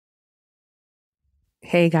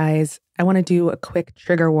Hey guys, I want to do a quick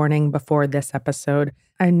trigger warning before this episode.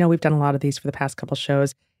 I know we've done a lot of these for the past couple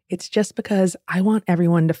shows. It's just because I want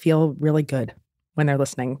everyone to feel really good when they're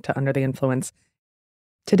listening to Under the Influence.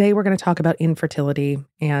 Today we're going to talk about infertility,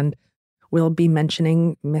 and we'll be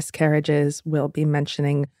mentioning miscarriages, we'll be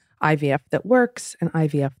mentioning IVF that works and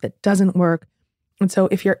IVF that doesn't work. And so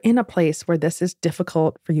if you're in a place where this is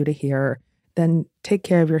difficult for you to hear, then take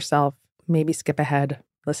care of yourself, maybe skip ahead,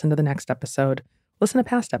 listen to the next episode. Listen to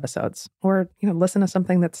past episodes, or, listen to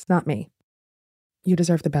something that's not me. You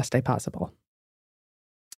deserve the best day possible.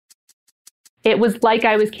 It was like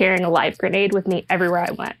I was carrying a live grenade with me everywhere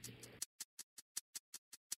I went.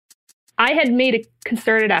 I had made a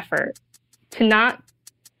concerted effort to not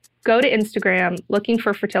go to Instagram looking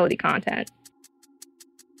for fertility content.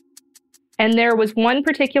 And there was one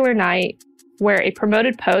particular night where a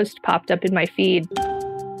promoted post popped up in my feed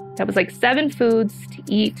that was like 7 foods to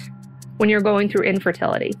eat when you're going through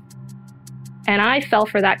infertility. And I fell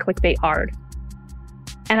for that clickbait hard.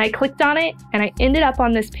 And I clicked on it and I ended up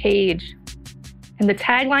on this page. And the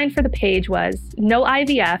tagline for the page was, no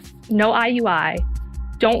IVF, no IUI.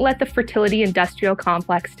 Don't let the fertility industrial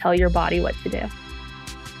complex tell your body what to do.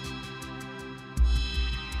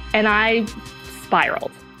 And I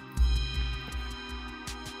spiraled.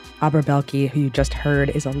 Abra Belki, who you just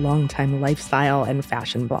heard, is a longtime lifestyle and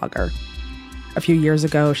fashion blogger. A few years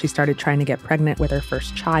ago, she started trying to get pregnant with her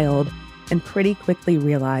first child and pretty quickly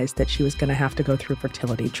realized that she was going to have to go through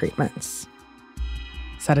fertility treatments.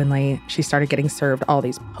 Suddenly, she started getting served all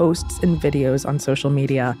these posts and videos on social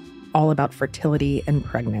media all about fertility and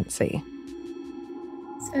pregnancy.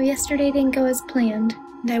 So yesterday didn't go as planned,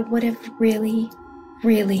 and I would have really,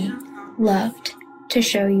 really loved to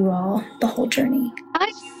show you all the whole journey.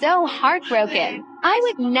 I'm so heartbroken. I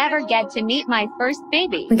would never get to meet my first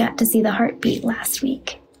baby. We got to see the heartbeat last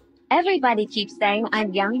week. Everybody keeps saying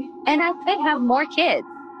I'm young and I could have more kids,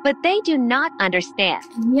 but they do not understand.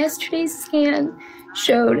 And yesterday's scan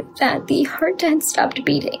showed that the heart had stopped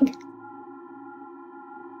beating.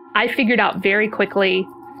 I figured out very quickly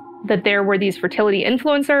that there were these fertility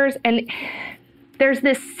influencers, and there's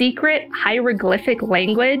this secret hieroglyphic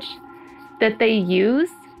language that they use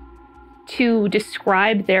to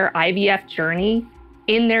describe their IVF journey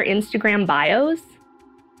in their Instagram bios.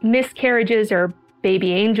 Miscarriages are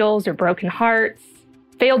baby angels or broken hearts.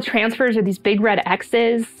 Failed transfers are these big red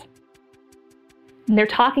X's. And they're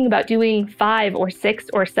talking about doing 5 or 6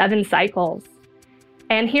 or 7 cycles.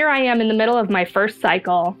 And here I am in the middle of my first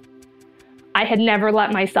cycle. I had never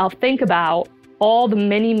let myself think about all the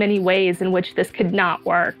many, many ways in which this could not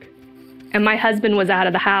work. And my husband was out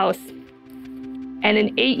of the house. And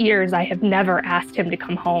in 8 years, I have never asked him to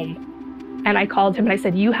come home. And I called him and I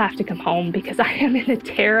said, you have to come home because I am in a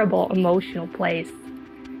terrible emotional place.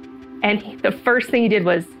 And the first thing he did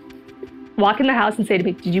was walk in the house and say to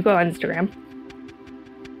me, did you go on Instagram?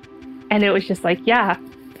 And it was just like, yeah,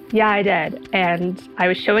 I did. And I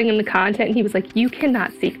was showing him the content and he was like, you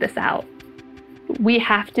cannot seek this out. We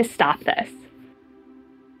have to stop this.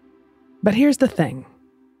 But here's the thing.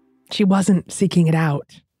 She wasn't seeking it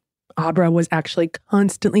out. Abra was actually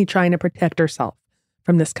constantly trying to protect herself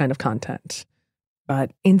from this kind of content.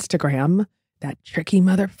 But Instagram, that tricky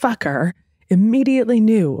motherfucker, immediately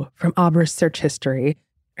knew from Abra's search history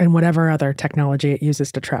and whatever other technology it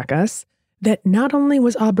uses to track us, that not only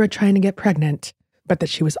was Abra trying to get pregnant, but that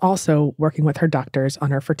she was also working with her doctors on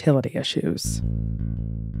her fertility issues.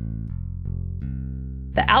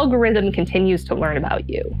 The algorithm continues to learn about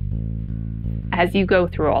you as you go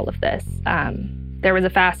through all of this. There was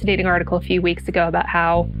a fascinating article a few weeks ago about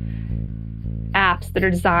how apps that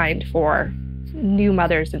are designed for new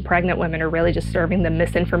mothers and pregnant women are really just serving them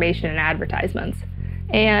misinformation and advertisements.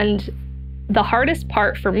 And the hardest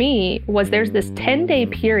part for me was there's this 10-day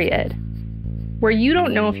period where you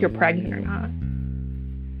don't know if you're pregnant or not,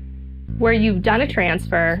 where you've done a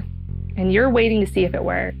transfer and you're waiting to see if it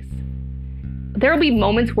works. There will be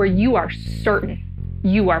moments where you are certain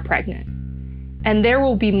you are pregnant. And there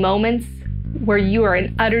will be moments where you are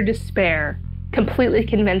in utter despair, completely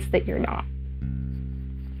convinced that you're not.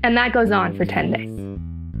 And that goes on for 10 days.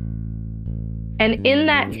 And in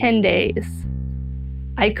that 10 days,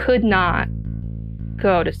 I could not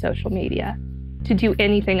go to social media to do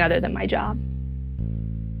anything other than my job.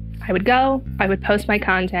 I would go, I would post my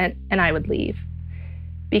content, and I would leave.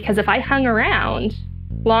 Because if I hung around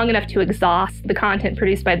long enough to exhaust the content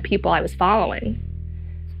produced by the people I was following,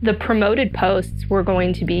 the promoted posts were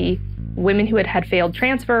going to be women who had had failed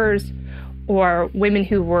transfers or women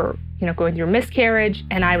who were, going through miscarriage.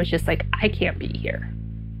 And I was just like, I can't be here.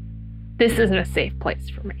 This isn't a safe place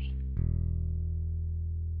for me.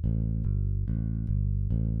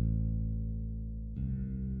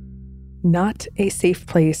 not a safe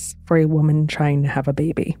place for a woman trying to have a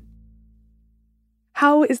baby.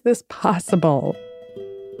 How is this possible?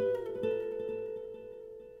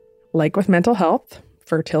 Like with mental health,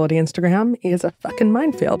 fertility Instagram is a fucking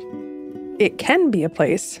minefield. It can be a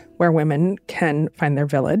place where women can find their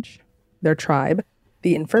village, their tribe,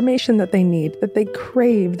 the information that they need, that they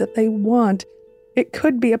crave, that they want. It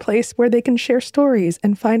could be a place where they can share stories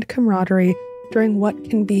and find camaraderie during what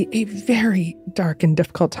can be a very dark and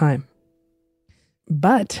difficult time.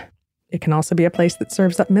 But it can also be a place that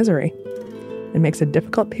serves up misery and makes a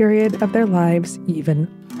difficult period of their lives even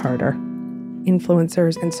harder.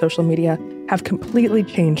 Influencers and social media have completely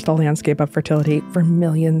changed the landscape of fertility for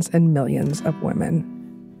millions and millions of women.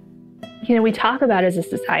 You know, we talk about as a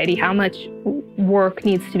society how much work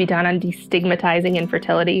needs to be done on destigmatizing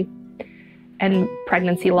infertility and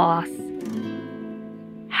pregnancy loss.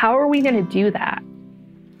 How are we going to do that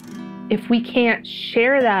if we can't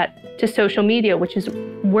share that to social media, which is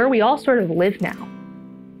where we all sort of live now,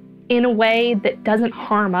 in a way that doesn't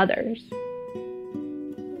harm others?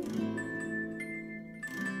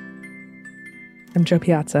 I'm Jo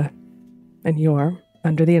Piazza, and you're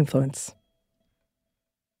Under the Influence.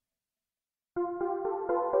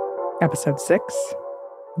 Episode 6,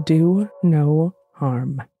 Do No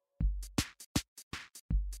Harm.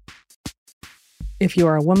 If you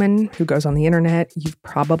are a woman who goes on the internet, you've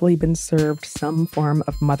probably been served some form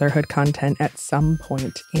of motherhood content at some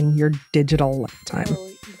point in your digital lifetime. So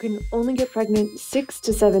you can only get pregnant 6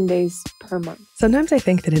 to 7 days per month. Sometimes I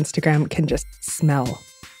think that Instagram can just smell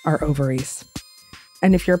our ovaries.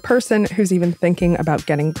 And if you're a person who's even thinking about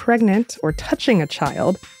getting pregnant or touching a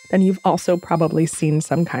child, then you've also probably seen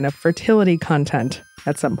some kind of fertility content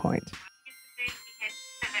at some point.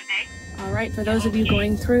 All right, for those of you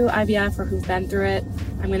going through IVF or who've been through it,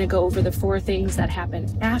 I'm going to go over the 4 things that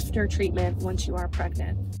happen after treatment once you are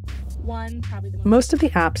pregnant. One, probably the most of the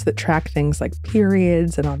apps that track things like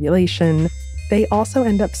periods and ovulation, they also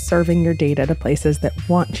end up serving your data to places that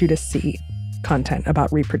want you to see content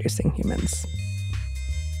about reproducing humans.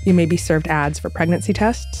 You may be served ads for pregnancy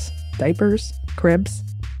tests, diapers, cribs.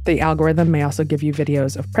 The algorithm may also give you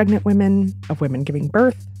videos of pregnant women, of women giving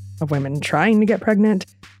birth, of women trying to get pregnant,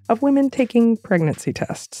 of women taking pregnancy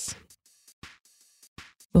tests.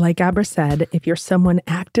 Like Abra said, if you're someone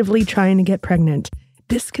actively trying to get pregnant,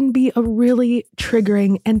 this can be a really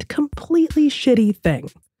triggering and completely shitty thing.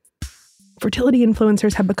 Fertility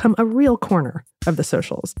influencers have become a real corner of the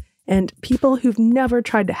socials, and people who've never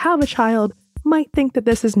tried to have a child might think that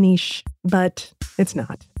this is niche, but it's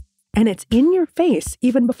not. And it's in your face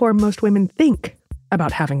even before most women think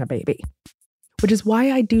about having a baby, which is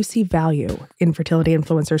why I do see value in fertility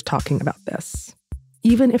influencers talking about this.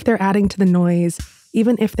 Even if they're adding to the noise,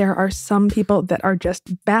 even if there are some people that are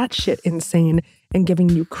just batshit insane and giving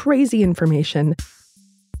you crazy information,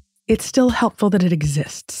 it's still helpful that it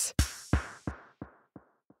exists.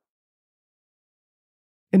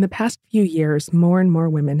 In the past few years, more and more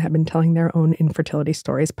women have been telling their own infertility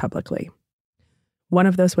stories publicly. One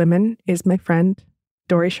of those women is my friend,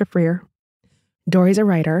 Doree Shafrir. Doree's a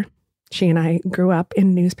writer. She and I grew up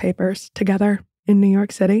in newspapers together in New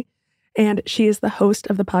York City, and she is the host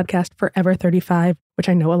of the podcast Forever 35, which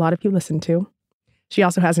I know a lot of you listen to. She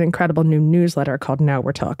also has an incredible new newsletter called Now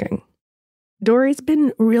We're Talking. Doree's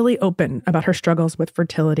been really open about her struggles with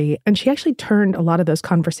fertility, and she actually turned a lot of those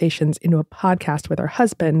conversations into a podcast with her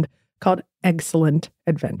husband called Eggcellent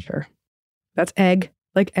Adventure. That's egg,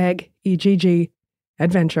 like egg, E-G-G,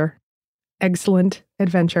 adventure. Eggcellent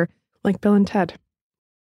Adventure, like Bill and Ted.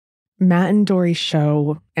 Matt and Doree's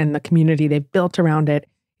show and the community they've built around it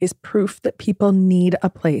is proof that people need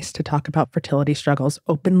a place to talk about fertility struggles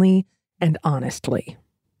openly and honestly.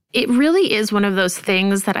 It really is one of those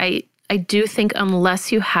things that I do think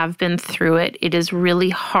unless you have been through it, it is really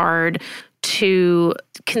hard to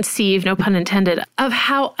conceive, no pun intended, of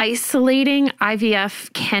how isolating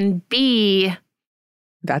IVF can be.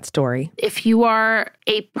 That's Doree. If you are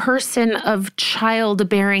a person of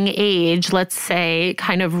childbearing age, let's say,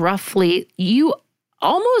 kind of roughly, you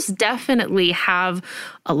almost definitely have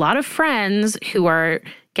a lot of friends who are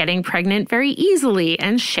getting pregnant very easily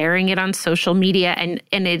and sharing it on social media. And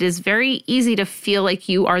it is very easy to feel like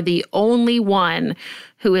you are the only one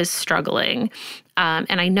who is struggling.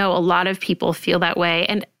 And I know a lot of people feel that way.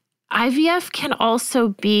 And IVF can also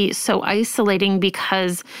be so isolating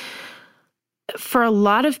because for a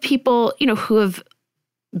lot of people, who have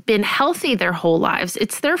been healthy their whole lives,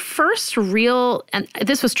 it's their first real, and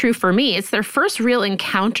this was true for me, it's their first real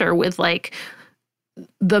encounter with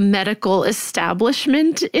the medical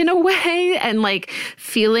establishment in a way, and like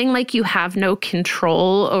feeling like you have no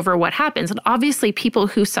control over what happens. And obviously people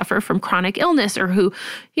who suffer from chronic illness or who,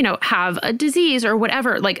 you know, have a disease or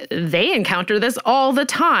whatever, like they encounter this all the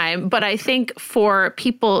time. But I think for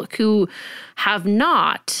people who have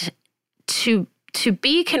not, to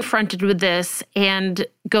be confronted with this and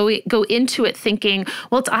go into it thinking,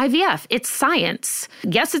 well, it's IVF, it's science.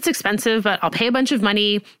 Yes, it's expensive, but I'll pay a bunch of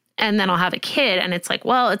money and then I'll have a kid. And it's like,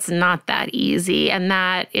 well, it's not that easy. And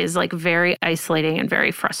that is like very isolating and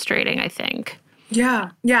very frustrating, I think.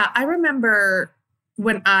 Yeah. Yeah. I remember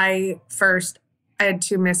when I had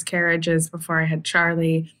 2 miscarriages before I had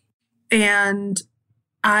Charlie. And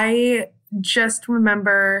I just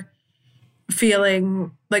remember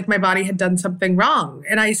feeling like my body had done something wrong.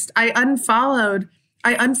 And I unfollowed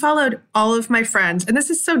all of my friends. And this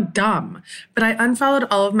is so dumb, but I unfollowed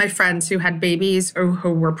all of my friends who had babies or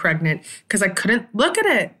who were pregnant because I couldn't look at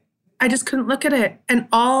it. I just couldn't look at it. And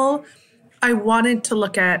all I wanted to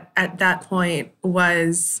look at that point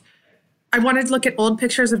was I wanted to look at old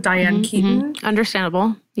pictures of Diane Keaton.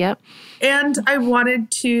 Understandable. Yep. And I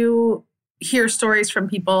wanted to hear stories from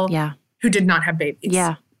people who did not have babies.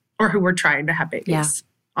 Yeah. Or who were trying to have babies,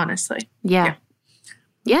 honestly. Yeah.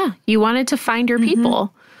 You wanted to find your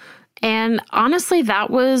people. And honestly,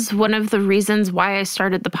 that was one of the reasons why I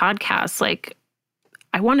started the podcast. Like,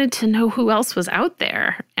 I wanted to know who else was out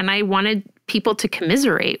there, and I wanted people to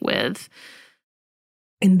commiserate with.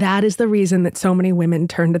 And that is the reason that so many women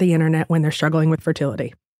turn to the internet when they're struggling with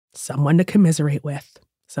fertility. Someone to commiserate with,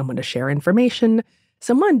 someone to share information,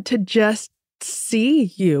 someone to just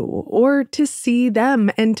see you or to see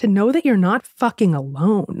them and to know that you're not fucking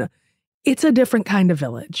alone. It's a different kind of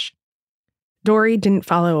village. Dory didn't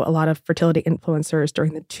follow a lot of fertility influencers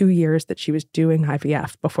during the 2 years that she was doing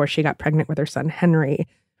IVF before she got pregnant with her son, Henry.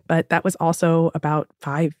 But that was also about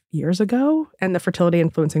 5 years ago, and the fertility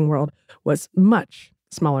influencing world was much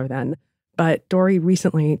smaller then. But Dory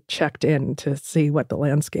recently checked in to see what the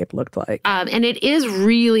landscape looked like. And it is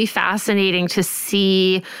really fascinating to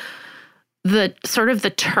see the sort of the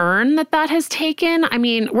turn that has taken. I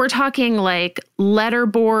mean, we're talking like letter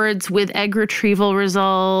boards with egg retrieval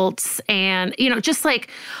results and, you know, just like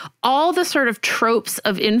all the sort of tropes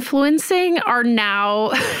of influencing are now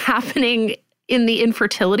happening in the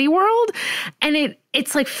infertility world. And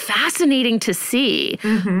it's like fascinating to see.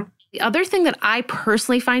 The other thing that I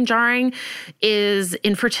personally find jarring is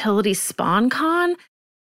infertility SpawnCon.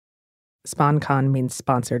 SpawnCon means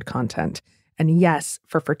sponsored content. And yes,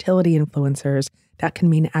 for fertility influencers, that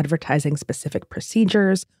can mean advertising specific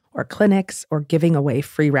procedures or clinics or giving away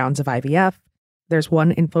free rounds of IVF. There's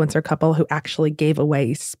one influencer couple who actually gave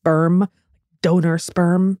away sperm, donor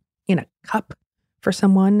sperm, in a cup for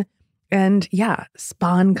someone. And yeah,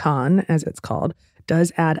 SpawnCon, as it's called,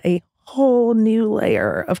 does add a whole new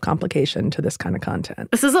layer of complication to this kind of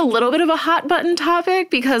content. This is a little bit of a hot button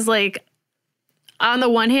topic because, like, on the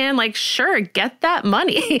one hand, like, sure, get that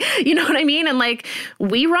money. You know what I mean? And like,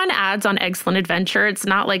 we run ads on Excellent Adventure. It's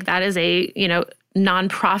not like that is a, you know,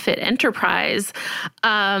 nonprofit enterprise.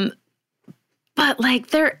 But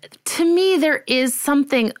like to me, there is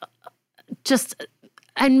something just,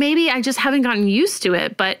 and maybe I just haven't gotten used to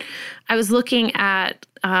it, but I was looking at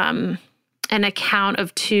an account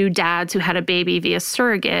of 2 dads who had a baby via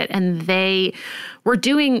surrogate, and they were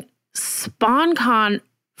doing SpawnCon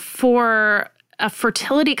for a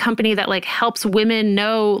fertility company that like helps women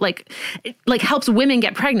know, like helps women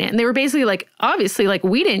get pregnant. And they were basically like, obviously, like,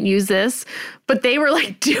 we didn't use this, but they were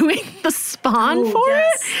like doing the spawn for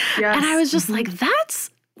it. Yes. And I was just like, that's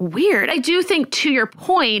weird. I do think, to your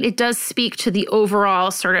point, it does speak to the overall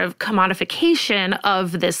sort of commodification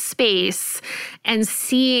of this space, and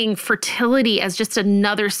seeing fertility as just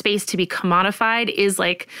another space to be commodified is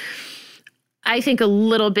like, I think a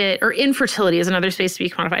little bit, or infertility is another space to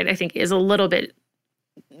be commodified, I think is a little bit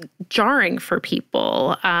jarring for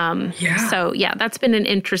people. So yeah, that's been an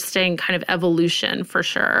interesting kind of evolution for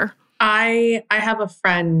sure. I have a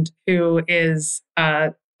friend who is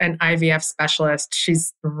an IVF specialist.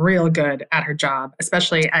 She's real good at her job,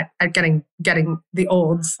 especially at getting the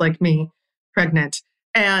olds like me pregnant.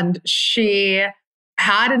 And she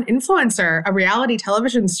had an influencer, a reality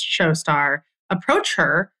television show star, approach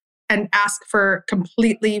her and ask for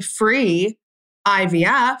completely free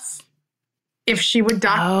IVF if she would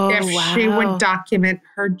she would document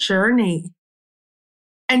her journey.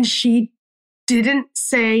 And she didn't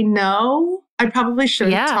say no. I probably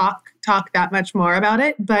shouldn't talk that much more about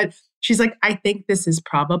it, but she's like, I think this is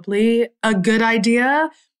probably a good idea.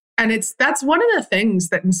 And that's one of the things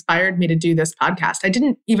that inspired me to do this podcast. I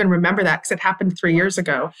didn't even remember that because it happened 3 years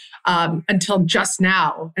ago until just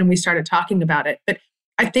now. And we started talking about it. But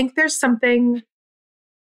I think there's something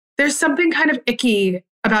kind of icky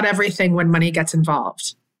about everything when money gets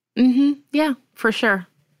involved. Mm-hmm. Yeah, for sure.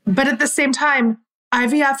 But at the same time,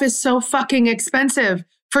 IVF is so fucking expensive.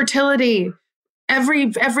 Fertility,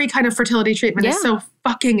 every kind of fertility treatment is so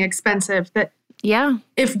fucking expensive that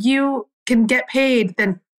if you can get paid,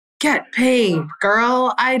 then get paid,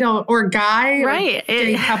 girl. Or guy, right? Or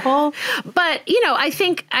gay couple. But I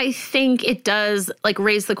think it does like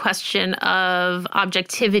raise the question of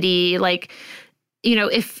objectivity, like.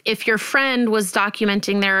 If your friend was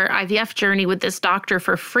documenting their IVF journey with this doctor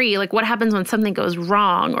for free, like what happens when something goes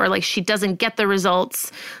wrong or like she doesn't get the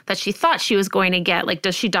results that she thought she was going to get? Like,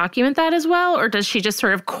 does she document that as well? Or does she just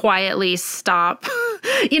sort of quietly stop?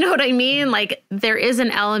 You know what I mean? Like there is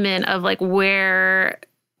an element of like, where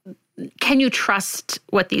can you trust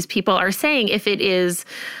what these people are saying if it is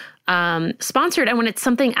sponsored? And when it's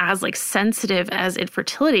something as like sensitive as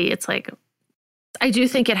infertility, it's like, I do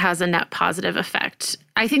think it has a net positive effect.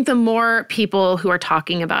 I think the more people who are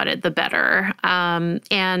talking about it, the better.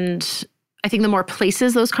 And I think the more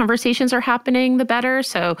places those conversations are happening, the better.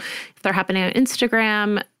 So if they're happening on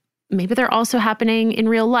Instagram, maybe they're also happening in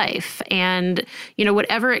real life. And,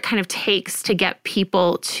 whatever it kind of takes to get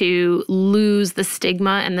people to lose the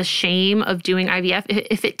stigma and the shame of doing IVF,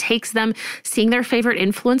 if it takes them seeing their favorite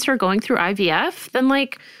influencer going through IVF, then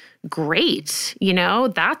like, great,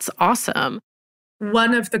 that's awesome.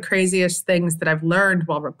 One of the craziest things that I've learned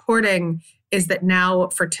while reporting is that now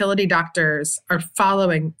fertility doctors are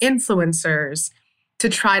following influencers to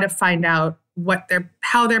try to find out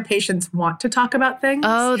how their patients want to talk about things.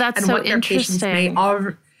 Oh, that's and so what their interesting.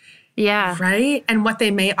 Patients may right? And what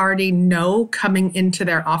they may already know coming into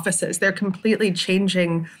their offices. They're completely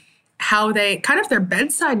changing how their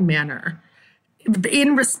bedside manner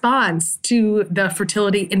in response to the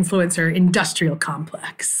fertility influencer industrial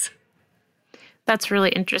complex. That's really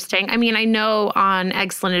interesting. I mean, I know on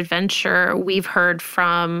Excellent Adventure, we've heard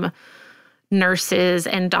from nurses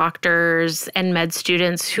and doctors and med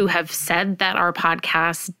students who have said that our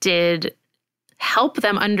podcast did help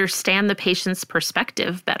them understand the patient's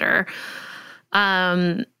perspective better.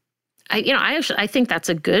 I think that's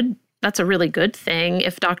a really good thing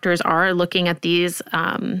if doctors are looking at these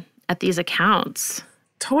accounts.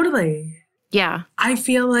 Totally. Yeah. I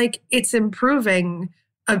feel like it's improving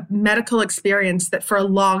a medical experience that for a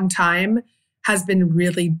long time has been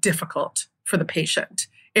really difficult for the patient.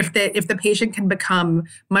 If the patient can become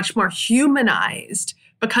much more humanized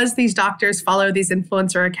because these doctors follow these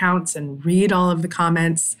influencer accounts and read all of the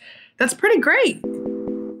comments, that's pretty great.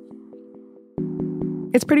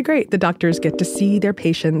 It's pretty great. The doctors get to see their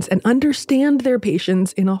patients and understand their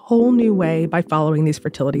patients in a whole new way by following these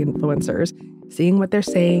fertility influencers, seeing what they're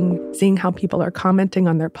saying, seeing how people are commenting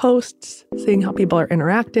on their posts, seeing how people are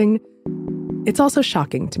interacting. It's also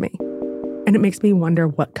shocking to me, and it makes me wonder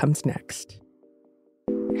what comes next.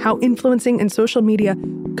 How influencing and social media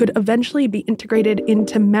could eventually be integrated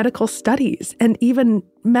into medical studies and even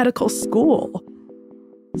medical school.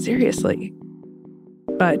 Seriously.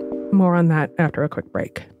 But more on that after a quick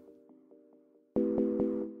break.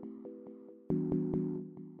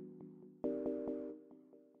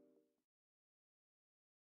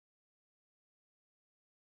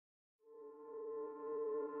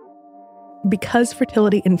 Because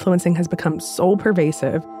fertility influencing has become so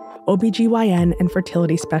pervasive, OBGYN and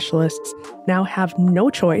fertility specialists now have no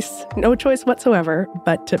choice whatsoever,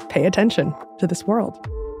 but to pay attention to this world.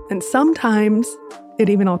 And sometimes it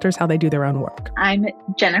even alters how they do their own work. I'm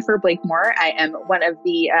Jennifer Blakemore. I am one of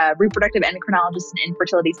the reproductive endocrinologists and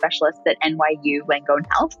infertility specialists at NYU Langone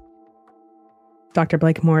Health. Dr.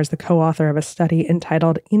 Blakemore is the co-author of a study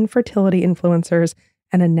entitled Infertility Influencers: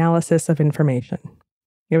 An Analysis of Information.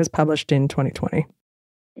 It was published in 2020.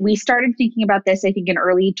 We started thinking about this, I think, in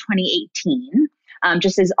early 2018,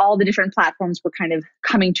 just as all the different platforms were kind of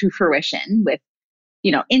coming to fruition with,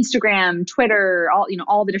 Instagram, Twitter,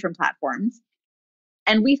 all the different platforms.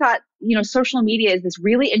 And we thought, social media is this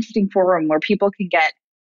really interesting forum where people can get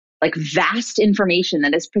like vast information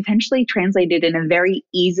that is potentially translated in a very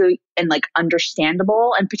easy and like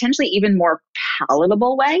understandable and potentially even more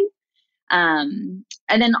palatable way. And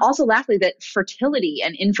then also lastly, that fertility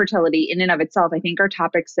and infertility in and of itself, I think are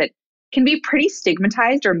topics that can be pretty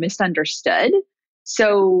stigmatized or misunderstood.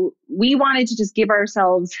 So we wanted to just give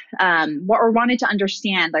ourselves, wanted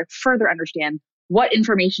to further understand what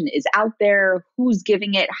information is out there, who's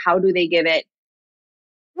giving it, how do they give it.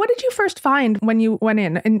 What did you first find when you went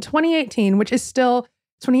in 2018, which is still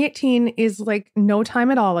 2018 is like no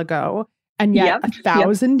time at all ago. And yet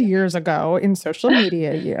 1,000 years ago in social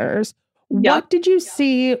media years, what did you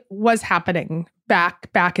see was happening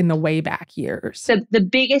back in the way back years? So the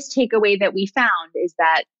biggest takeaway that we found is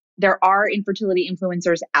that there are infertility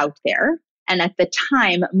influencers out there. And at the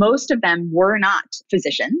time, most of them were not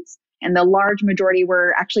physicians. And the large majority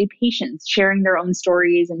were actually patients sharing their own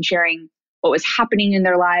stories and sharing what was happening in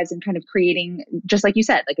their lives and kind of creating, just like you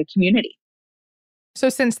said, like a community. So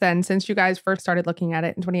since then, since you guys first started looking at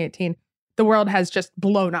it in 2018, the world has just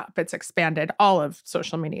blown up. It's expanded. All of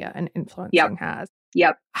social media and influencing has.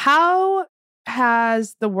 Yep. How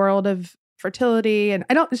has the world of fertility, and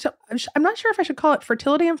I'm not sure if I should call it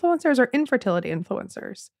fertility influencers or infertility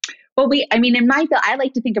influencers. Well, in my field, I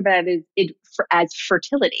like to think about it as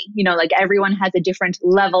fertility. Like everyone has a different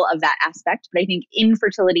level of that aspect. But I think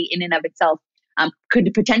infertility in and of itself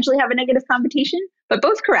could potentially have a negative connotation, but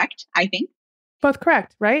both correct, I think. Both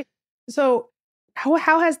correct, right? So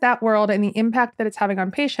how has that world and the impact that it's having on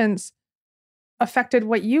patients affected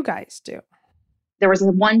what you guys do? There was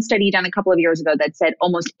one study done a couple of years ago that said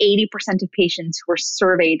almost 80% of patients who were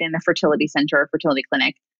surveyed in a fertility center or fertility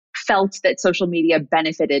clinic felt that social media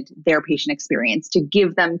benefited their patient experience, to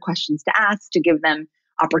give them questions to ask, to give them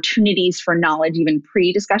opportunities for knowledge, even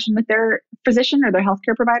pre-discussion with their physician or their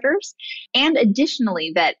healthcare providers. And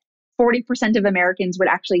additionally, that 40% of Americans would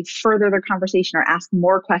actually further their conversation or ask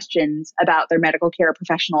more questions about their medical care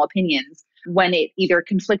professional opinions when it either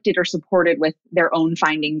conflicted or supported with their own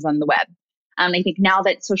findings on the web. I think now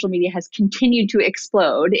that social media has continued to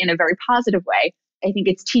explode in a very positive way, I think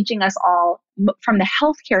it's teaching us all from the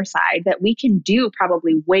healthcare side that we can do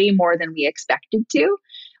probably way more than we expected to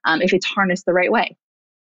if it's harnessed the right way.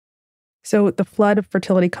 So the flood of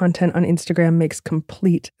fertility content on Instagram makes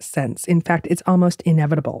complete sense. In fact, it's almost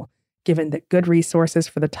inevitable, given that good resources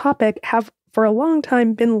for the topic have for a long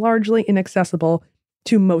time been largely inaccessible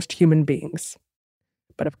to most human beings.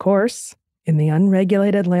 But of course, in the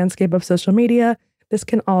unregulated landscape of social media, this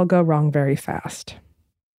can all go wrong very fast.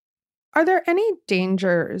 Are there any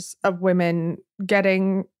dangers of women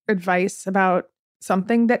getting advice about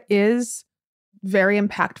something that is very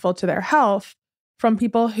impactful to their health from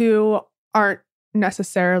people who aren't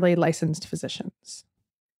necessarily licensed physicians?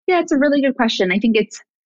 Yeah, it's a really good question. I think it's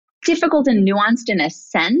difficult and nuanced in a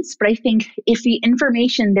sense, but I think if the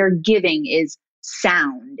information they're giving is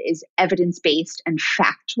sound, is evidence-based and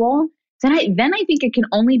factual, then I think it can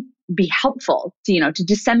only be helpful to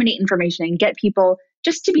disseminate information and get people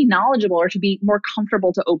just to be knowledgeable or to be more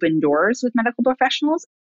comfortable to open doors with medical professionals.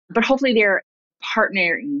 But hopefully they're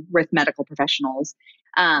partnering with medical professionals.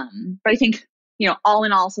 But I think, all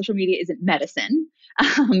in all, social media isn't medicine,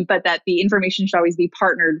 but that the information should always be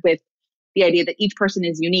partnered with the idea that each person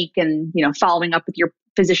is unique, and, following up with your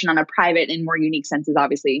physician on a private and more unique sense is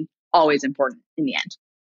obviously always important in the end.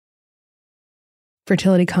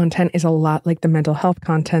 Fertility content is a lot like the mental health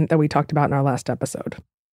content that we talked about in our last episode.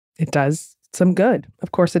 It does some good.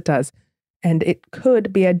 Of course it does. And it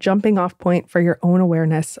could be a jumping off point for your own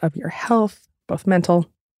awareness of your health, both mental,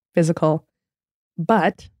 physical.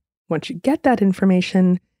 But once you get that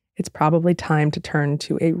information, it's probably time to turn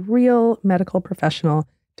to a real medical professional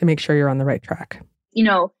to make sure you're on the right track.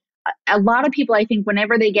 A lot of people, I think,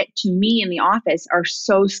 whenever they get to me in the office, are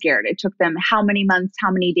so scared. It took them how many months,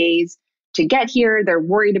 how many days to get here. They're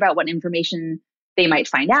worried about what information they might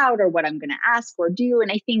find out or what I'm going to ask or do. And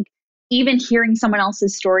I think even hearing someone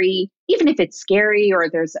else's story, even if it's scary or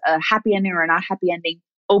there's a happy ending or a not happy ending,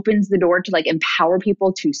 opens the door to empower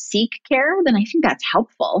people to seek care, then I think that's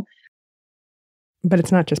helpful. But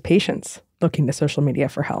it's not just patients looking to social media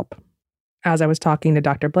for help. As I was talking to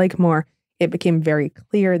Dr. Blakemore, it became very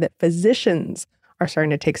clear that physicians are starting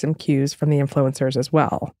to take some cues from the influencers as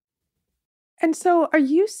well. And so are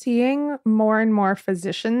you seeing more and more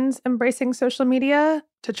physicians embracing social media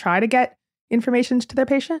to try to get information to their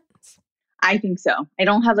patients? I think so. I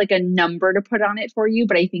don't have a number to put on it for you,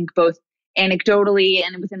 but I think both anecdotally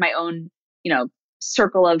and within my own,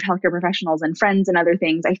 circle of healthcare professionals and friends and other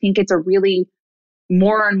things, I think it's a really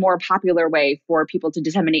more and more popular way for people to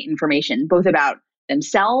disseminate information, both about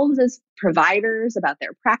themselves as providers, about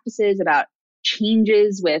their practices, about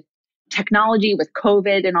changes with technology, with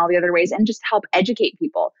COVID and all the other ways, and just help educate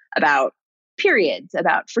people about periods,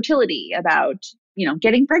 about fertility, about,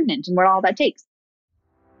 getting pregnant and what all that takes.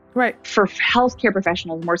 Right. For healthcare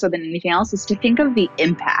professionals, more so than anything else, is to think of the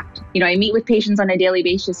impact. I meet with patients on a daily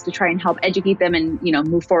basis to try and help educate them and,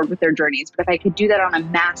 move forward with their journeys. But if I could do that on a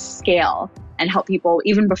mass scale and help people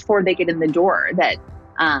even before they get in the door, that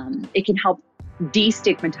it can help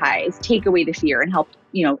destigmatize, take away the fear, and help,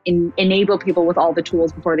 enable people with all the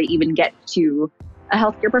tools before they even get to a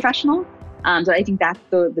healthcare professional. So I think that's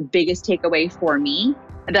the biggest takeaway for me.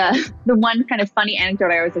 The one kind of funny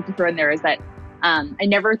anecdote I always like to throw in there is that I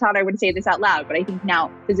never thought I would say this out loud, but I think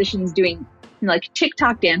now physicians doing like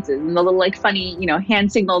TikTok dances and the little like funny,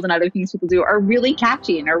 hand signals and other things people do are really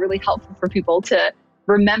catchy and are really helpful for people to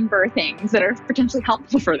remember things that are potentially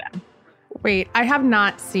helpful for them. Wait, I have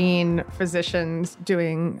not seen physicians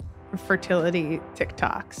doing fertility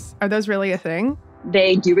TikToks. Are those really a thing?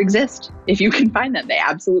 They do exist. If you can find them, they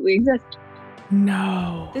absolutely exist.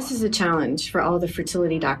 No. This is a challenge for all the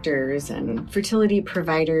fertility doctors and fertility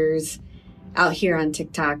providers out here on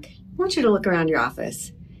TikTok. I want you to look around your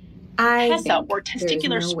office. TESA, or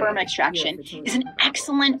testicular sperm extraction, is an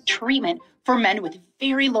excellent treatment for men with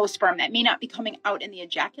very low sperm that may not be coming out in the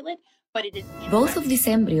ejaculate, but it is... Both of these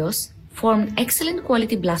embryos formed excellent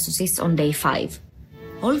quality blastocysts on day 5.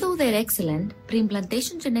 Although they're excellent,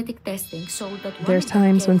 pre-implantation genetic testing showed that... There's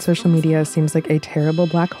times when social media seems like a terrible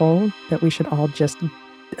black hole that we should all just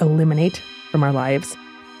eliminate from our lives.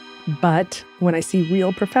 But when I see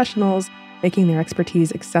real professionals making their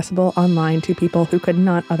expertise accessible online to people who could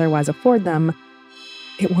not otherwise afford them,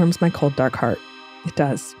 it warms my cold, dark heart. It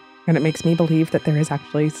does. And it makes me believe that there is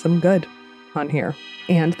actually some good on here,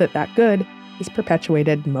 and that good is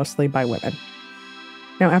perpetuated mostly by women.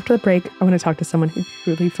 Now, after the break, I want to talk to someone who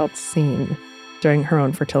truly felt seen during her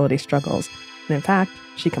own fertility struggles. And in fact,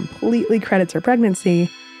 she completely credits her pregnancy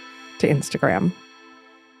to Instagram.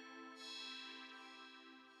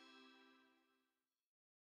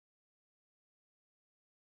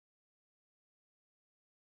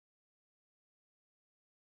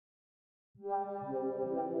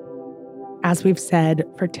 As we've said,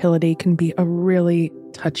 fertility can be a really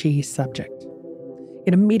touchy subject.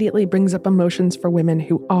 It immediately brings up emotions for women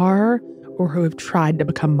who are or who have tried to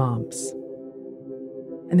become moms.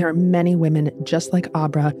 And there are many women just like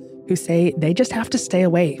Abra who say they just have to stay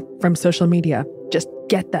away from social media, just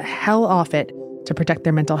get the hell off it to protect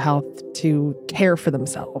their mental health, to care for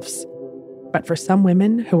themselves. But for some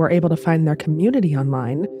women who are able to find their community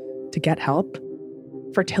online to get help,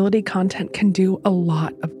 fertility content can do a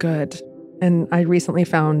lot of good. And I recently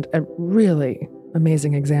found a really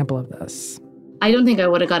amazing example of this. I don't think I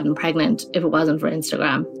would have gotten pregnant if it wasn't for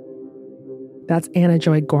Instagram. That's Anna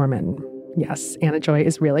Joy Gorman. Yes, Anna Joy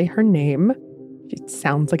is really her name. She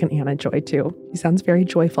sounds like an Anna Joy too. She sounds very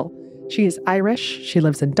joyful. She is Irish, she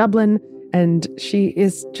lives in Dublin, and she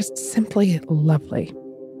is just simply lovely.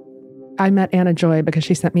 I met Anna Joy because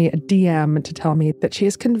she sent me a DM to tell me that she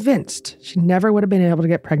is convinced she never would have been able to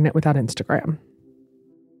get pregnant without Instagram.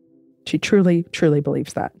 She truly, truly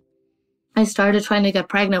believes that. I started trying to get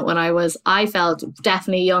pregnant when I felt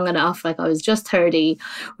definitely young enough, like I was just 30.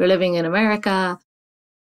 We were living in America.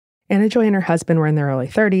 Anna Joy and her husband were in their early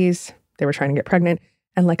 30s. They were trying to get pregnant.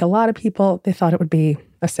 And like a lot of people, they thought it would be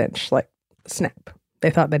a cinch, like snap.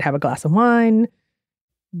 They thought they'd have a glass of wine,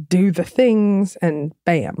 do the things, and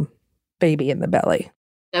bam, baby in the belly.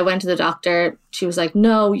 I went to the doctor. She was like,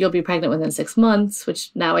 no, you'll be pregnant within 6 months,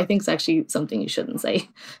 which now I think is actually something you shouldn't say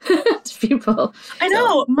to people. I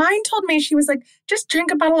know. Mine told me, she was like, just drink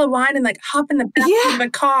a bottle of wine and like hop in the back of the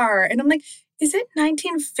car. And I'm like, is it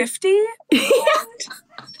 1950?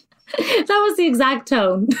 That was the exact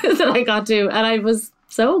tone that I got to. And I was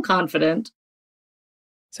so confident.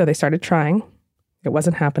 So they started trying. It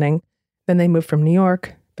wasn't happening. Then they moved from New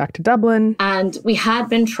York back to Dublin. And we had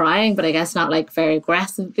been trying, but I guess not like very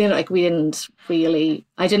aggressive. Like we didn't really,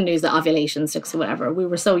 I didn't use the ovulation sticks or whatever. We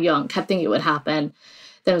were so young, kept thinking it would happen.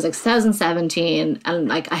 Then it was like 2017 and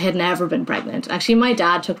like I had never been pregnant. Actually, my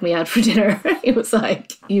dad took me out for dinner. He was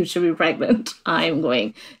like, you should be pregnant. I'm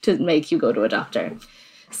going to make you go to a doctor.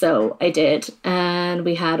 So I did. And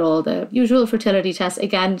we had all the usual fertility tests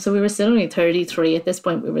again. So we were still only 33 at this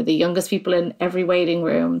point. We were the youngest people in every waiting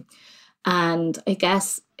room. And I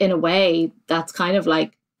guess in a way, that's kind of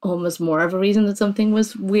like almost more of a reason that something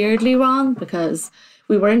was weirdly wrong because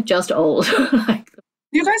we weren't just old. Like,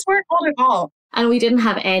 you guys weren't old at all. And we didn't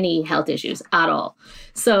have any health issues at all.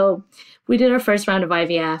 So we did our first round of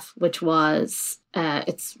IVF, which was,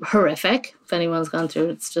 it's horrific. If anyone's gone through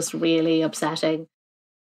it, it's just really upsetting.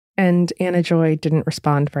 And Anna Joy didn't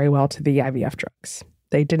respond very well to the IVF drugs.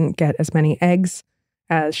 They didn't get as many eggs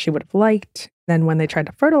as she would have liked. Then when they tried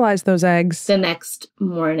to fertilize those eggs... The next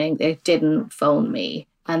morning, they didn't phone me.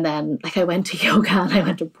 And then like I went to yoga and I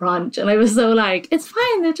went to brunch and I was so like, it's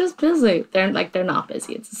fine, they're just busy. They're not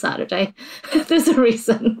busy. It's a Saturday. There's a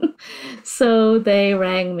reason. So they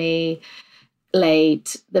rang me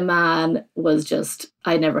late. The man was just,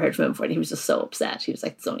 I never heard from him before. He was just so upset. He was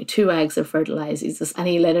like, there's only 2 eggs to fertilize. And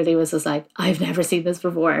he literally was just like, I've never seen this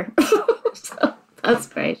before. So that's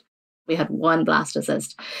great. We had one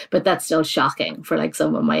blastocyst, but that's still shocking for like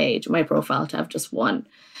someone my age, my profile, to have just one.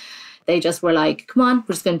 They just were like, come on,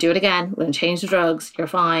 we're just going to do it again. We're going to change the drugs. You're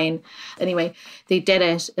fine. Anyway, they did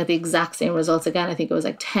it at the exact same results again. I think it was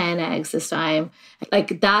like 10 eggs this time.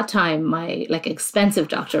 Like that time, my like expensive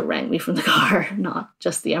doctor rang me from the car, not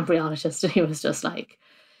just the embryologist. And he was just like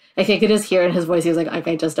I could just hear in his voice, he was like,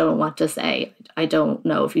 I just don't want to say. I don't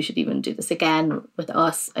know if you should even do this again with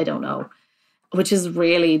us. I don't know. Which is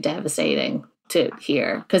really devastating to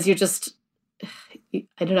hear because you're just...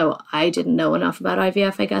 I don't know, I didn't know enough about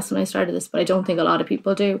IVF, I guess, when I started this, but I don't think a lot of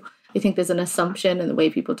people do. I think there's an assumption in the way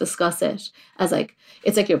people discuss it as like,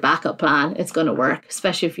 it's like your backup plan. It's going to work,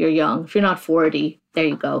 especially if you're young. If you're not 40, there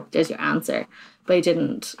you go. There's your answer. But it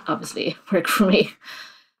didn't obviously work for me.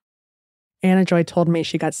 Anna Joy told me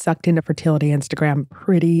she got sucked into fertility Instagram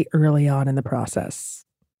pretty early on in the process.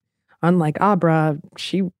 Unlike Abra,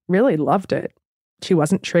 she really loved it. She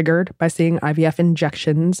wasn't triggered by seeing IVF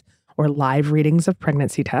injections or live readings of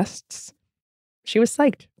pregnancy tests. She was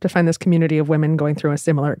psyched to find this community of women going through a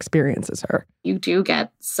similar experience as her. You do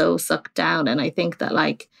get so sucked down. And I think that,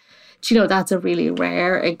 like, you know, that's a really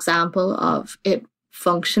rare example of it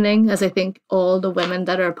functioning, as I think all the women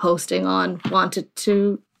that are posting on wanted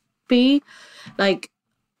to be. Like,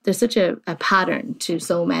 there's such a pattern to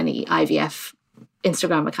so many IVF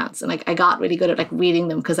Instagram accounts. And like I got really good at like reading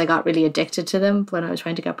them because I got really addicted to them when I was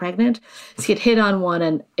trying to get pregnant. So you'd hit on one,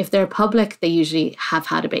 and if they're public, they usually have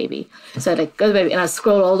had a baby. So I'd like go to the baby and I'd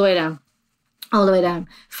scroll all the way down,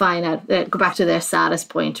 find out, go back to their saddest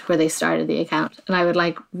point where they started the account. And I would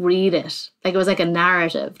like read it. Like it was like a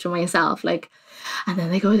narrative to myself. Like, and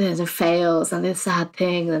then they go there, the fails and the sad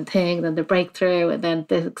thing, and then the breakthrough, and then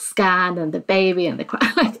the scan and the baby and the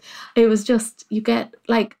like. It was just, you get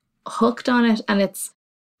like hooked on it, and it's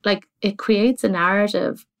like it creates a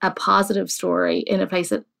narrative, a positive story in a place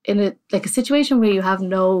that like a situation where you have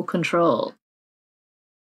no control.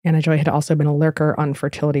 Anna Joy had also been a lurker on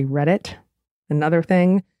fertility Reddit, another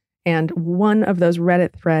thing, and one of those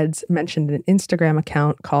Reddit threads mentioned an Instagram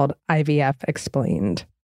account called IVF Explained.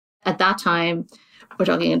 At that time, we're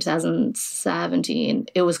talking in 2017,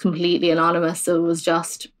 it was completely anonymous. So it was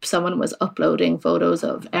just someone was uploading photos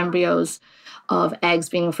of embryos, of eggs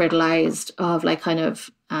being fertilized, of like kind of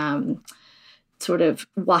sort of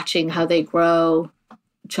watching how they grow,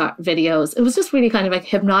 videos. It was just really kind of like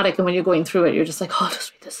hypnotic. And when you're going through it, you're just like, oh,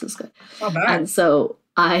 this is good. Oh, bad. And so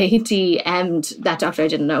I DM'd that doctor. I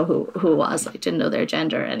didn't know who it was. I didn't know their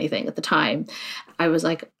gender or anything at the time. I was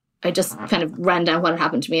like, I just kind of ran down what had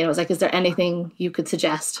happened to me. And I was like, is there anything you could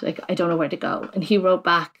suggest? Like, I don't know where to go. And he wrote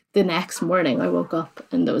back the next morning. I woke up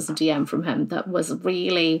and there was a DM from him that was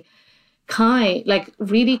really kind, like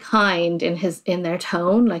really kind in their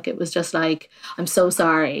tone. Like it was just like, I'm so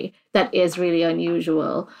sorry. That is really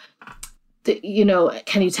unusual. You know,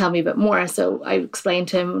 can you tell me a bit more? So I explained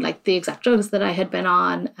to him like the exact drugs that I had been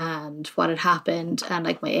on and what had happened and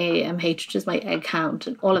like my AMH, which is my egg count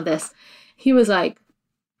and all of this. He was like,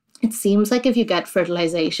 it seems like if you get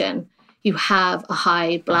fertilization, you have a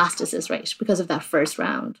high blastocyst rate because of that first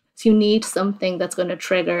round. So you need something that's going to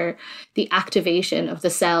trigger the activation of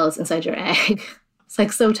the cells inside your egg. It's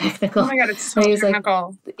like so technical. Oh my God, it's so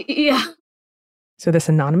technical. Like, yeah. So this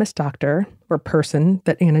anonymous doctor or person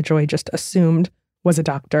that Anna Joy just assumed was a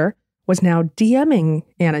doctor was now DMing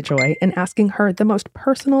Anna Joy and asking her the most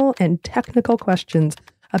personal and technical questions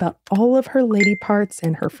about all of her lady parts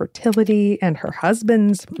and her fertility and her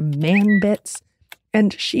husband's man bits.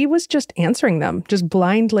 And she was just answering them, just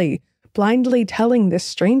blindly telling this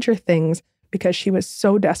stranger things because she was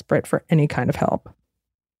so desperate for any kind of help.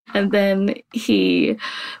 And then he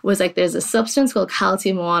was like, there's a substance called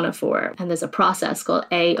calcium ionophore, and there's a process called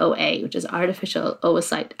AOA, which is artificial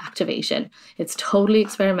oocyte activation. It's totally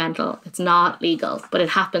experimental. It's not legal, but it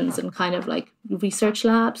happens in kind of like research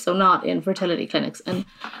labs, so not in fertility clinics. And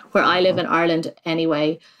where I live in Ireland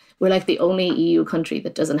anyway, we're like the only EU country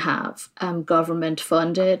that doesn't have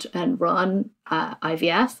government-funded and run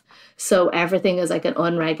IVF. So everything is like an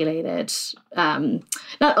unregulated, not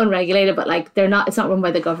unregulated, but like it's not run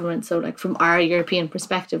by the government. So like from our European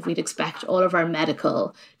perspective, we'd expect all of our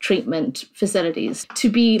medical treatment facilities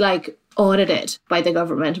to be like audited by the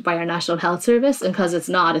government, by our National Health Service. And because it's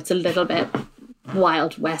not, it's a little bit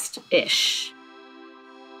Wild West-ish.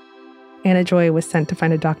 Anna Joy was sent to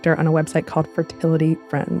find a doctor on a website called Fertility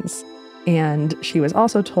Friends. And she was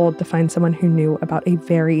also told to find someone who knew about a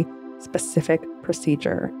very specific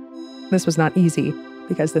procedure. This was not easy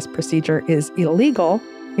because this procedure is illegal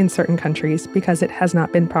in certain countries because it has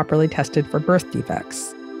not been properly tested for birth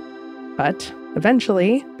defects. But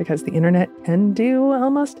eventually, because the internet can do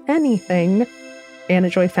almost anything, Anna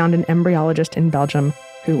Joy found an embryologist in Belgium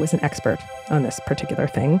who was an expert on this particular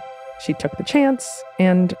thing. She took the chance,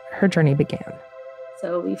 and her journey began.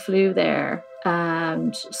 So we flew there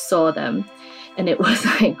and saw them, and it was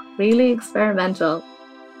like really experimental.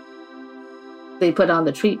 They put on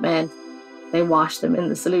the treatment, they washed them in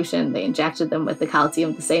the solution, they injected them with the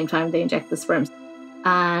calcium at the same time they inject the sperms.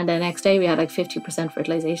 And the next day we had like 50%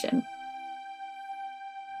 fertilization.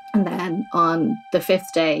 And then on the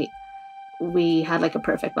 5th day, we had like a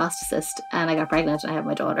perfect blastocyst, and I got pregnant and I had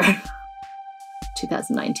my daughter.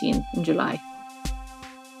 2019 in July.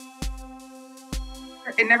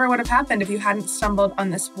 It never would have happened if you hadn't stumbled on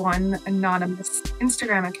this one anonymous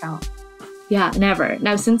Instagram account. Yeah, never.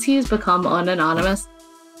 Now, since he's become unanonymous,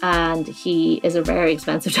 and he is a very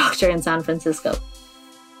expensive doctor in San Francisco,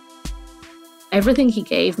 everything he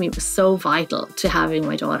gave me was so vital to having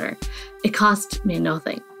my daughter. It cost me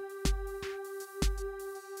nothing.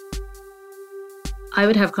 I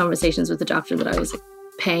would have conversations with the doctor that I was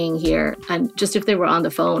paying here, and just if they were on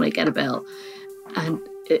the phone, I'd get a bill. And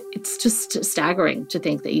it's just staggering to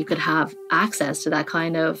think that you could have access to that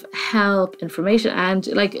kind of help, information, and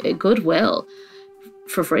like goodwill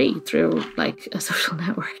for free through like a social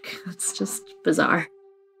network. It's just bizarre.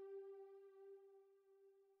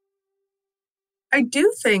 I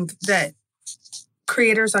do think that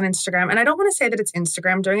creators on Instagram, and I don't want to say that it's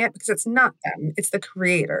Instagram doing it because it's not them, it's the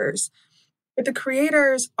creators. But the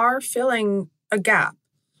creators are filling a gap.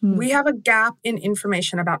 We have a gap in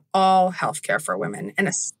information about all healthcare for women, and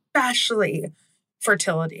especially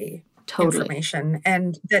fertility information.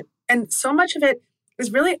 And so much of it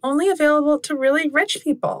is really only available to really rich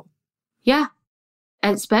people. Yeah,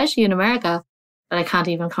 especially in America. But I can't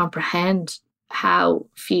even comprehend how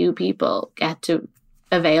few people get to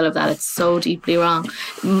avail of that. It's so deeply wrong.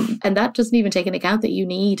 And that doesn't even take into account that you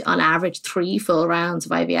need, on average, 3 full rounds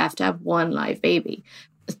of IVF to have 1 live baby.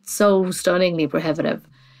 It's so stunningly prohibitive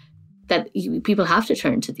that people have to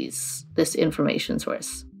turn to this information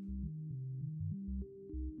source.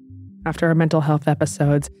 After our mental health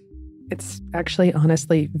episodes, it's actually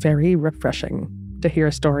honestly very refreshing to hear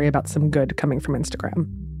a story about some good coming from Instagram.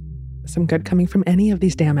 Some good coming from any of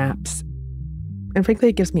these damn apps. And frankly,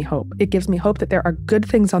 it gives me hope. It gives me hope that there are good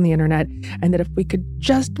things on the internet, and that if we could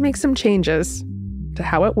just make some changes to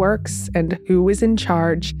how it works and who is in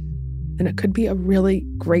charge, then it could be a really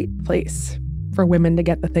great place for women to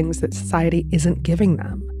get the things that society isn't giving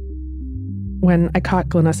them. When I caught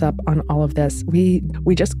Glynis up on all of this, we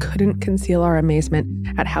just couldn't conceal our amazement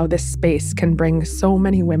at how this space can bring so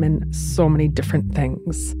many women so many different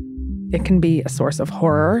things. It can be a source of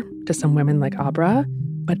horror to some women like Abra,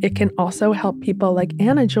 but it can also help people like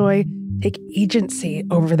Anna Joy take agency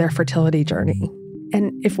over their fertility journey.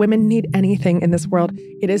 And if women need anything in this world,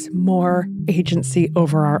 it is more agency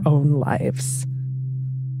over our own lives.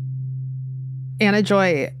 Anna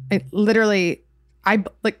Joy, it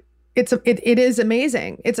is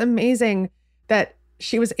amazing. It's amazing that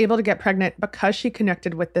she was able to get pregnant because she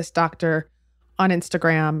connected with this doctor on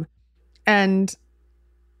Instagram. And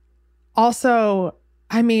also,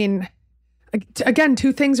 I mean, again,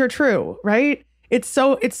 2 things are true, right? It's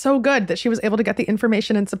so good that she was able to get the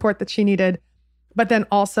information and support that she needed. But then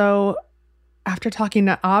also, after talking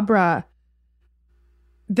to Abra,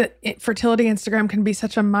 the fertility Instagram can be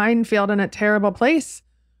such a minefield and a terrible place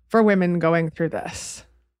for women going through this.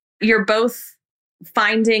 You're both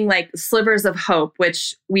finding like slivers of hope,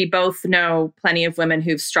 which we both know plenty of women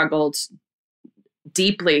who've struggled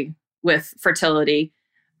deeply with fertility.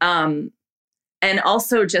 And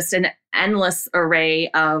also just an endless array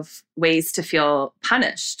of ways to feel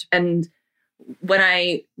punished. And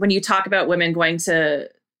when you talk about women going to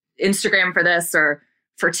Instagram for this, or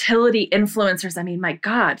fertility influencers, I mean, my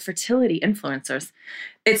God, fertility influencers.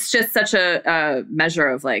 It's just such a measure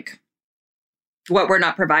of like what we're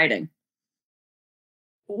not providing.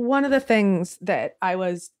 One of the things that I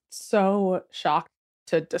was so shocked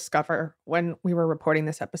to discover when we were reporting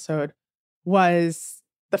this episode was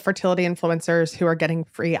the fertility influencers who are getting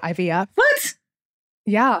free IVF. What?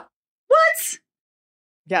 Yeah. What?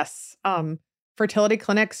 Yes. Fertility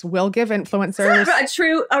clinics will give influencers.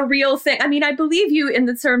 A real thing. I mean, I believe you in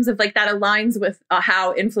the terms of like that aligns with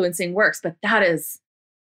how influencing works, but that is.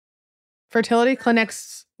 Fertility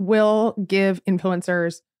clinics will give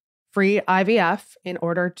influencers free IVF in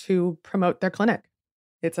order to promote their clinic.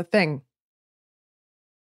 It's a thing.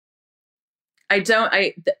 I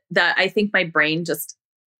think my brain just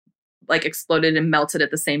like exploded and melted at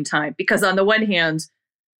the same time, because on the one hand,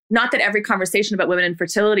 not that every conversation about women and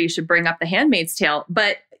fertility should bring up the Handmaid's Tale,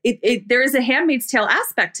 but there is a Handmaid's Tale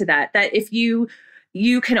aspect to that if you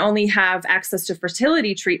can only have access to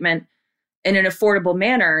fertility treatment in an affordable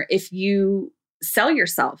manner if you sell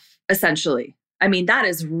yourself, essentially. I mean, that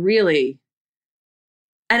is really...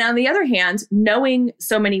 And on the other hand, knowing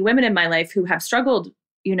so many women in my life who have struggled,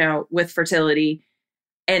 with fertility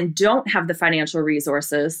and don't have the financial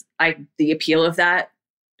resources, the appeal of that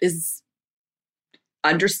is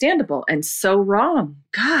understandable and so wrong.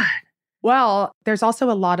 God. Well, there's also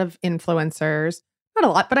a lot of influencers, not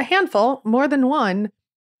a lot, but a handful, more than one,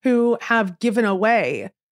 who have given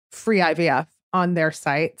away free IVF on their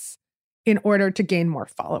sites in order to gain more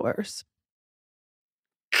followers.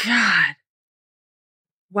 God.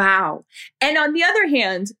 Wow. And on the other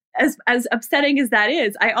hand, as upsetting as that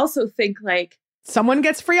is, I also think someone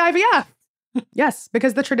gets free IVF. Yes,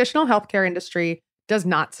 because the traditional healthcare industry does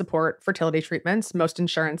not support fertility treatments. Most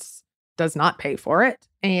insurance does not pay for it.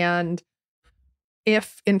 And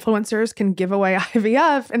if influencers can give away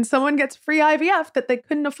IVF and someone gets free IVF that they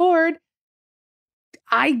couldn't afford,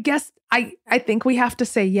 I guess I think we have to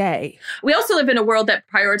say yay. We also live in a world that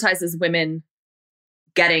prioritizes women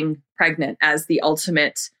getting pregnant as the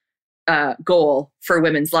ultimate goal for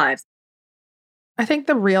women's lives. I think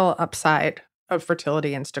the real upside of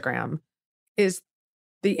fertility Instagram is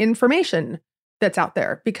the information that's out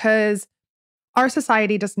there, because our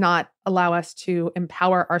society does not allow us to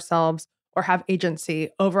empower ourselves or have agency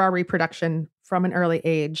over our reproduction from an early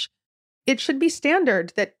age. It should be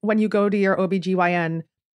standard that when you go to your OBGYN,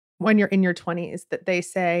 when you're in your 20s, that they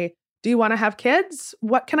say, do you want to have kids?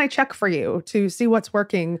 What can I check for you to see what's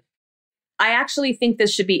working? I actually think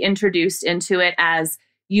this should be introduced into it as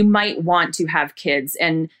you might want to have kids.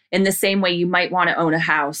 And in the same way, you might want to own a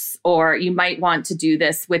house, or you might want to do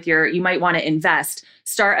this you might want to invest.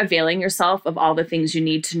 Start availing yourself of all the things you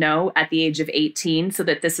need to know at the age of 18 so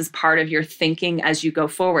that this is part of your thinking as you go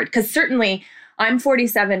forward. Because certainly I'm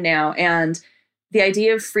 47 now, and the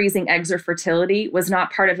idea of freezing eggs or fertility was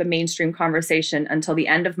not part of a mainstream conversation until the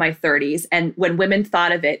end of my 30s. And when women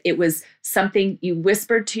thought of it, it was something you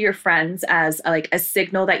whispered to your friends as a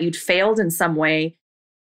signal that you'd failed in some way.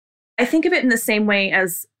 I think of it in the same way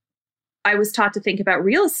as I was taught to think about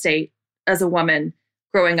real estate as a woman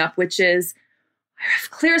growing up, which is, I have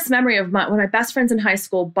the clearest memory of one of my best friends in high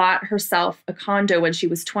school bought herself a condo when she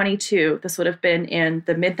was 22. This would have been in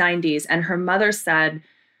the mid-90s. And her mother said,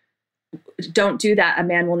 don't do that. A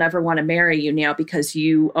man will never want to marry you now because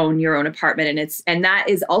you own your own apartment. And that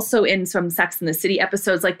is also in some Sex and the City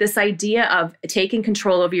episodes, this idea of taking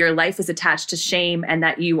control over your life is attached to shame and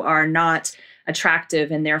that you are not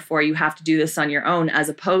attractive and therefore you have to do this on your own, as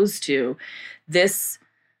opposed to this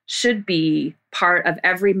should be part of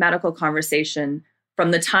every medical conversation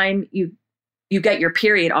from the time you get your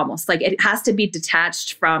period almost. It has to be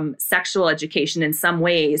detached from sexual education in some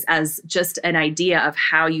ways as just an idea of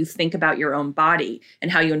how you think about your own body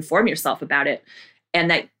and how you inform yourself about it, and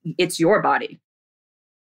that it's your body.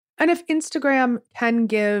 And if Instagram can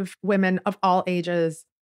give women of all ages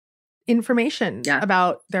information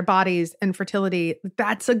about their bodies and fertility,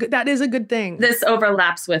 that is a good thing. This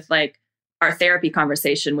overlaps with our therapy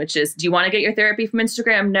conversation, which is, do you want to get your therapy from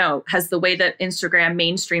Instagram? No. Has the way that Instagram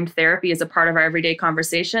mainstreamed therapy as a part of our everyday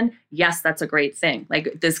conversation? Yes, that's a great thing.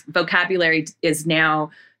 This vocabulary is now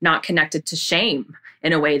not connected to shame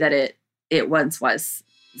in a way that it once was.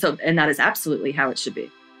 So, and that is absolutely how it should be.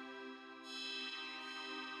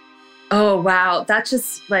 Oh, wow. That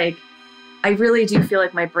just I really do feel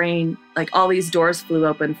my brain, all these doors flew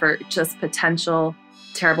open for just potential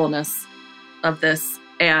terribleness of this.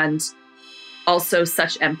 And also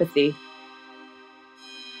such empathy.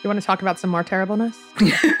 You want to talk about some more terribleness?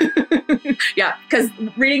 Yeah, because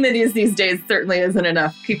reading the news these days certainly isn't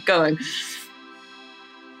enough. Keep going.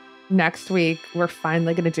 Next week, we're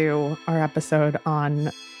finally going to do our episode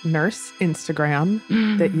on nurse Instagram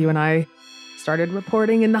that you and I started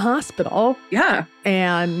reporting in the hospital. Yeah.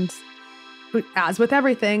 And as with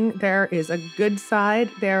everything, there is a good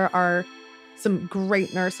side. There are some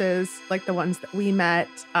great nurses, like the ones that we met,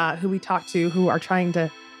 who we talked to, who are trying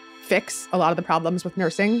to fix a lot of the problems with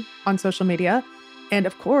nursing on social media. And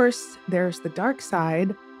of course, there's the dark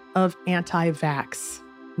side of anti-vax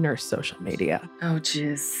nurse social media. Oh,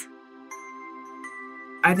 jeez.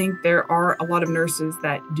 I think there are a lot of nurses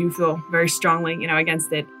that do feel very strongly,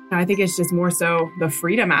 against it. And I think it's just more so the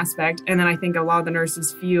freedom aspect. And then I think a lot of the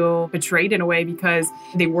nurses feel betrayed in a way because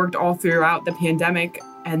they worked all throughout the pandemic.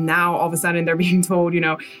 And now all of a sudden they're being told,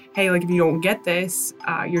 hey, if you don't get this,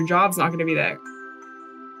 your job's not going to be there.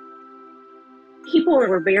 People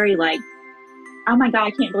were very oh my God,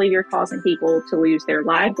 I can't believe you're causing people to lose their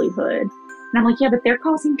livelihood. And I'm yeah, but they're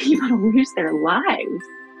causing people to lose their lives.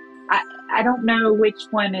 I don't know which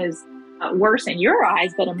one is worse in your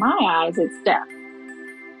eyes, but in my eyes, it's death.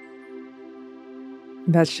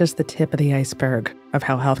 That's just the tip of the iceberg of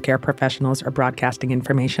how healthcare professionals are broadcasting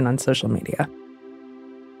information on social media.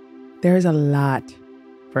 There is a lot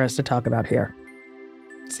for us to talk about here.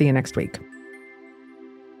 See you next week.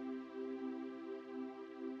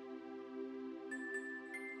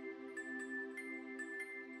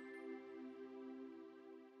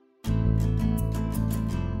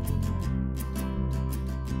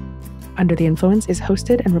 Under the Influence is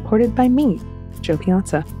hosted and reported by me, Jo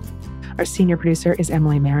Piazza. Our senior producer is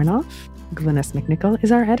Emily Marinoff. Glynis McNichol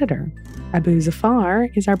is our editor. Abu Zafar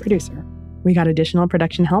is our producer. We got additional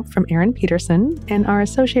production help from Aaron Peterson, and our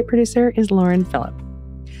associate producer is Lauren Phillip.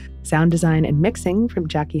 Sound design and mixing from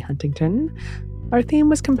Jackie Huntington. Our theme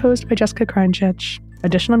was composed by Jessica Kranchich.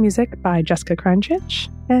 Additional music by Jessica Kranchich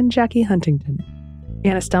and Jackie Huntington.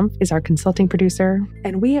 Anna Stumpf is our consulting producer,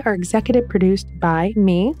 and we are executive produced by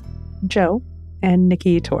me, Jo, and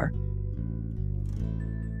Nikki Tor.